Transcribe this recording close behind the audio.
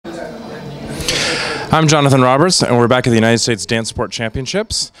I'm Jonathan Roberts, and we're back at the United States Dance Sport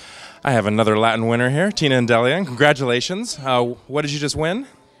Championships. I have another Latin winner here, Tina and Delyan. Congratulations. What did you just win?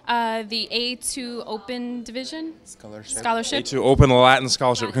 The A2 Open Division? Scholarship. A2 Open Latin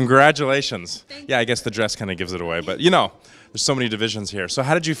Scholarship. Congratulations. Yeah, I guess the dress kind of gives it away, but you know, there's so many divisions here. So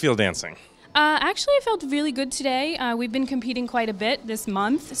how did you feel dancing? Actually, I felt really good today. We've been competing quite a bit this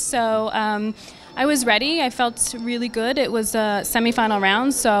month, so I was ready. I felt really good. It was a semifinal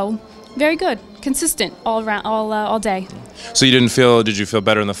round, so very good, consistent all day. So you didn't feel? Did you feel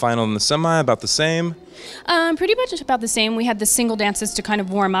better in the final than the semi? About the same? Pretty much about the same. We had the single dances to kind of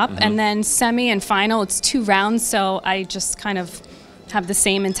warm up, and then semi and final. It's 2 rounds, so I just kind of have the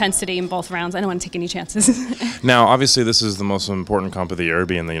same intensity in both rounds. I don't want to take any chances. Now, obviously, this is the most important comp of the year,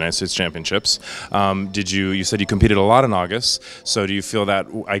 being the United States Championships. You said you competed a lot in August, so do you feel that,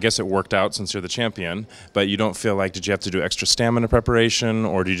 I guess it worked out since you're the champion, but you don't feel like, did you have to do extra stamina preparation,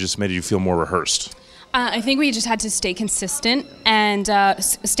 or did you just made you feel more rehearsed? I think we just had to stay consistent, and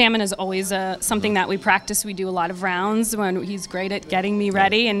stamina is always something that we practice. We do a lot of rounds when he's great at getting me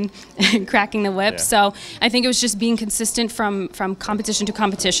ready and cracking the whip. Yeah. So I think it was just being consistent from competition to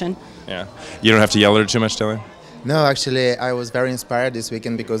competition. Yeah. You don't have to yell at her too much, Delyan? No, actually, I was very inspired this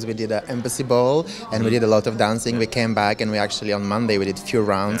weekend because we did an embassy ball and we did a lot of dancing. We came back and we actually on Monday we did a few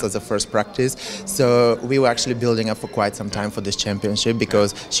rounds as a first practice. So we were actually building up for quite some time for this championship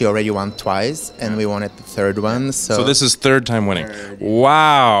because she already won twice and we wanted the third one. So this is third time winning.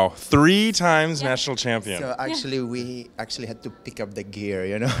 Wow, 3 times national champion. So actually we had to pick up the gear,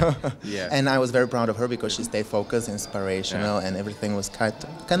 you know. Yeah. And I was very proud of her because she stayed focused, inspirational, and everything was kind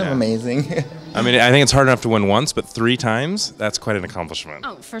of amazing. I mean, I think it's hard enough to win once, but 3 times, that's quite an accomplishment.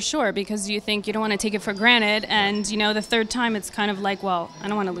 Oh, for sure, because you don't want to take it for granted, and you know, the third time it's kind of like, well, I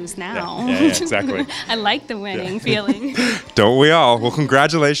don't want to lose now. Yeah, exactly. I like the winning feeling. Don't we all? Well,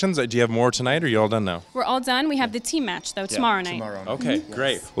 congratulations. Do you have more tonight, or are you all done now? We're all done. We have the team match, though, tomorrow night. Okay,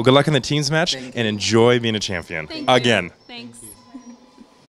 great. Well, good luck in the teams match, and enjoy being a champion. Thank you. Again. Thanks.